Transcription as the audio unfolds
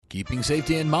Keeping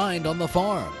safety in mind on the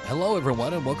farm. Hello,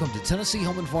 everyone, and welcome to Tennessee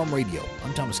Home and Farm Radio.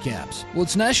 I'm Thomas Capps. Well,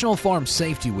 it's National Farm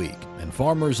Safety Week, and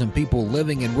farmers and people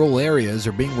living in rural areas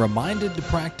are being reminded to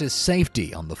practice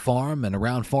safety on the farm and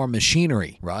around farm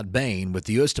machinery. Rod Bain with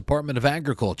the U.S. Department of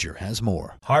Agriculture has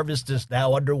more. Harvest is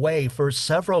now underway for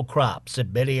several crops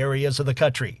in many areas of the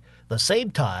country, the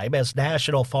same time as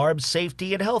National Farm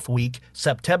Safety and Health Week,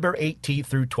 September 18th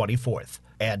through 24th.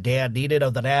 And Dan Neenan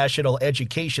of the National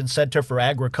Education Center for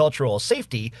Agricultural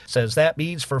Safety says that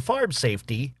means for farm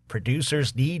safety,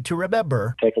 producers need to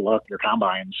remember. Take a look at your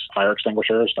combine's fire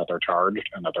extinguishers, that they're charged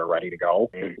and that they're ready to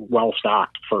go. A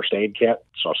well-stocked first aid kit,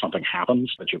 so if something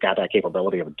happens, that you've got that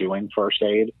capability of doing first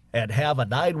aid. And have a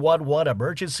 911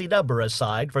 emergency number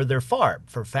assigned for their farm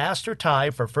for faster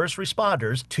time for first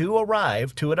responders to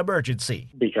arrive to an emergency.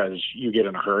 Because you get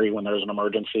in a hurry when there's an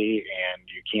emergency and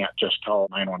you can't just tell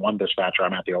 911 dispatcher,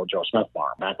 I'm at the old Joe Smith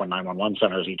farm. Back when 911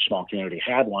 centers, each small community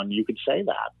had one, you could say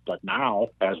that. But now,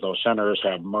 as those centers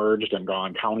have merged and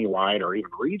gone countywide or even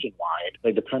region-wide,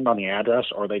 they depend on the address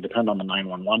or they depend on the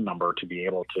 911 number to be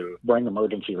able to bring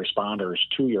emergency responders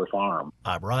to your farm.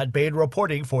 I'm Rod Bain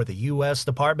reporting for the U.S.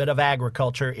 Department of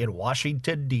Agriculture in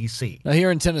Washington, D.C. Now,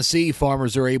 here in Tennessee,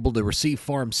 farmers are able to receive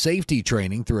farm safety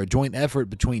training through a joint effort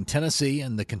between Tennessee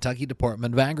and the Kentucky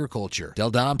Department of Agriculture.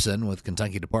 Del Dobson with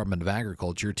Kentucky Department of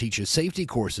Agriculture teaches safety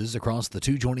courses across the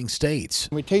two joining states.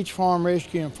 We teach farm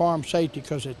rescue and farm safety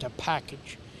because it's a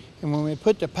package. And when we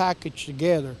put the package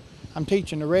together, I'm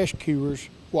teaching the rescuers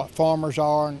what farmers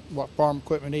are and what farm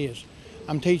equipment is.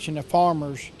 I'm teaching the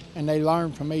farmers, and they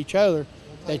learn from each other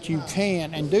that you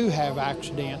can and do have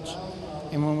accidents.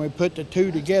 And when we put the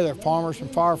two together, farmers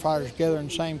and firefighters together in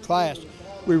the same class,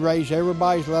 we raise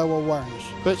everybody's level of awareness.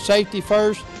 Put safety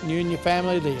first, and you and your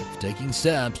family live. Taking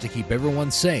steps to keep everyone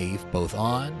safe, both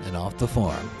on and off the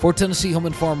farm. For Tennessee Home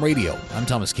and Farm Radio, I'm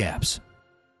Thomas Capps.